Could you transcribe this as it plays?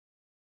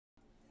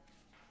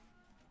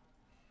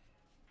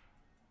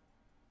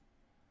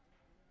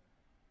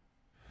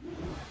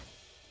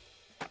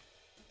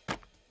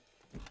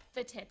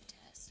The tip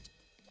test.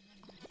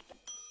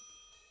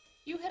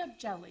 You hit up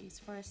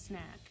Jellies for a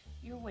snack.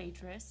 Your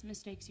waitress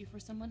mistakes you for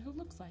someone who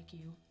looks like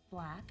you,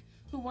 black,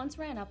 who once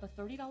ran up a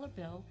 $30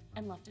 bill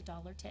and left a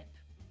 $1 tip.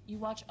 You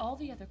watch all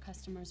the other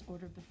customers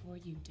order before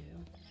you do.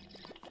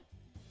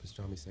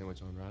 Pastrami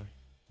sandwich on rye.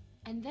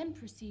 And then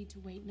proceed to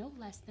wait no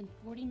less than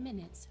 40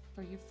 minutes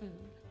for your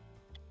food.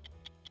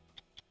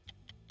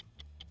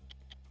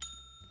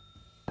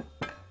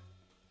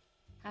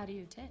 How do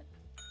you tip?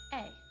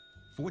 A.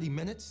 40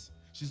 minutes?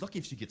 She's lucky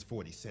if she gets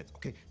 40 cents.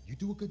 Okay, you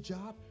do a good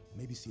job,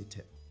 maybe see a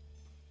tip.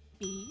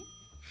 B.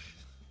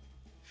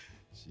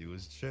 She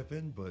was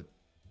tripping, but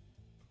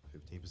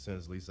 15%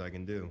 is the least I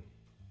can do.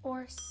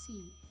 Or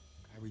C.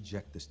 I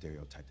reject the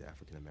stereotype that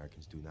African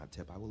Americans do not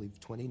tip. I will leave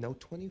 20, no,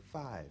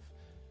 25,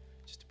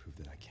 just to prove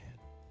that I can.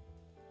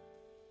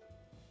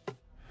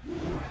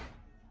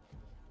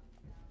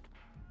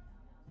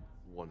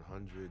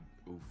 $100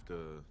 oof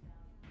the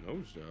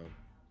nose job.